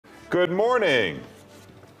Good morning.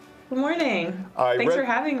 Good morning. Thanks for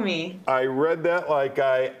having me. I read that like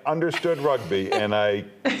I understood rugby, and I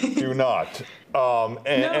do not. No,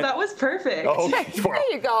 that was perfect. Oh,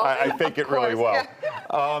 There you go. I think it really well.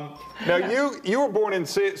 Now, you were born in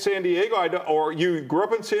San Diego, or you grew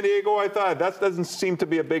up in San Diego, I thought. That doesn't seem to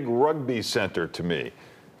be a big rugby center to me.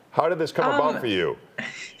 How did this come about for you?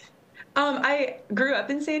 I grew up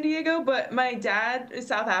in San Diego, but my dad is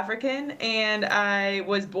South African, and I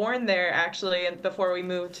was born there actually before we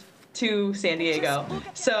moved to San Diego.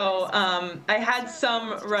 So I had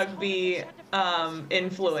some rugby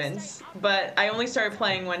influence, but I only started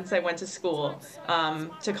playing once I went to school,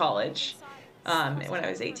 to college, when I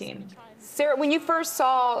was 18. Sarah, when you first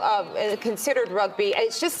saw and considered rugby,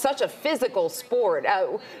 it's just such a physical sport.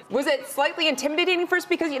 Was it slightly intimidating first?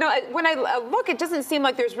 Because, you know, when I look, it doesn't seem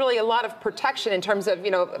like there's really a lot of protection in terms of,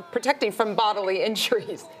 you know, protecting from bodily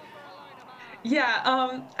injuries.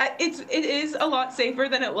 Yeah, it is a lot safer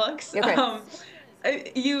than it looks. Okay.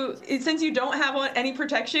 Since you don't have any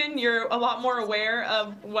protection, you're a lot more aware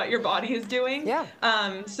of what your body is doing. Yeah.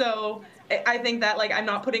 So I think that, like, I'm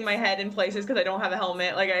not putting my head in places because I don't have a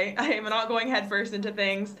helmet. Like, I am not going head first into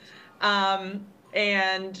things.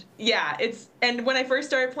 And yeah, and when I first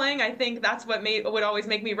started playing, I think that's what would always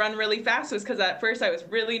make me run really fast, was because at first I was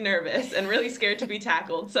really nervous and really scared to be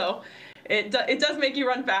tackled. So it does make you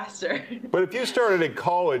run faster. But if you started in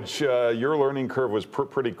college, your learning curve was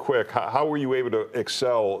pretty quick. How were you able to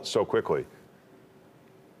excel so quickly?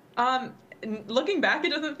 Looking back,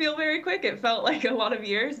 it doesn't feel very quick. It felt like a lot of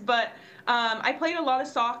years, but I played a lot of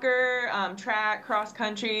soccer, track, cross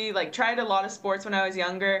country, like tried a lot of sports when I was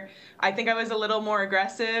younger. I think I was a little more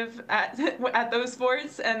aggressive at those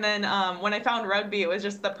sports. And then when I found rugby, it was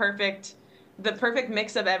just the perfect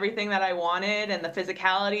mix of everything that I wanted, and the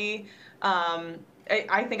physicality.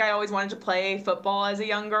 I think I always wanted to play football as a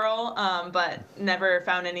young girl, but never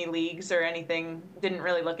found any leagues or anything, didn't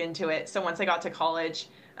really look into it. So once I got to college,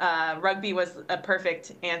 rugby was a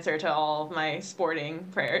perfect answer to all of my sporting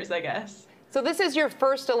prayers, I guess. So this is your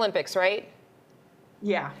first Olympics, right?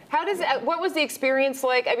 Yeah. What was the experience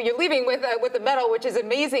like? I mean, you're leaving with a medal, which is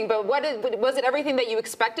amazing, but was it everything that you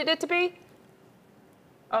expected it to be?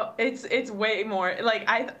 Oh, it's way more. Like,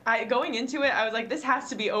 I going into it, I was like, this has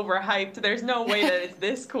to be overhyped. There's no way that it's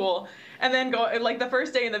this cool. And then like the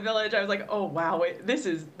first day in the village, I was like, oh wow, wait, this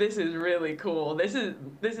is really cool. This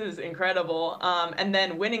is incredible. And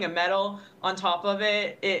then winning a medal on top of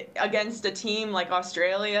it against a team like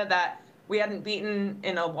Australia that we hadn't beaten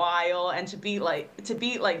in a while, and to beat like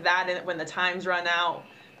that when the times run out.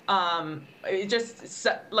 It just,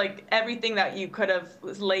 like, everything that you could have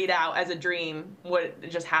laid out as a dream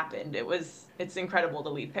just happened. It's incredible to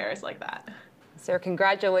leave Paris like that. Sarah,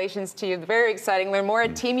 congratulations to you. Very exciting. Learn more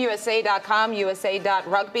at teamusa.com,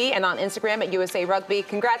 usa.rugby, and on Instagram at USA Rugby.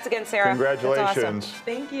 Congrats again, Sarah. Congratulations. That's awesome.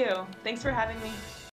 Thank you. Thanks for having me.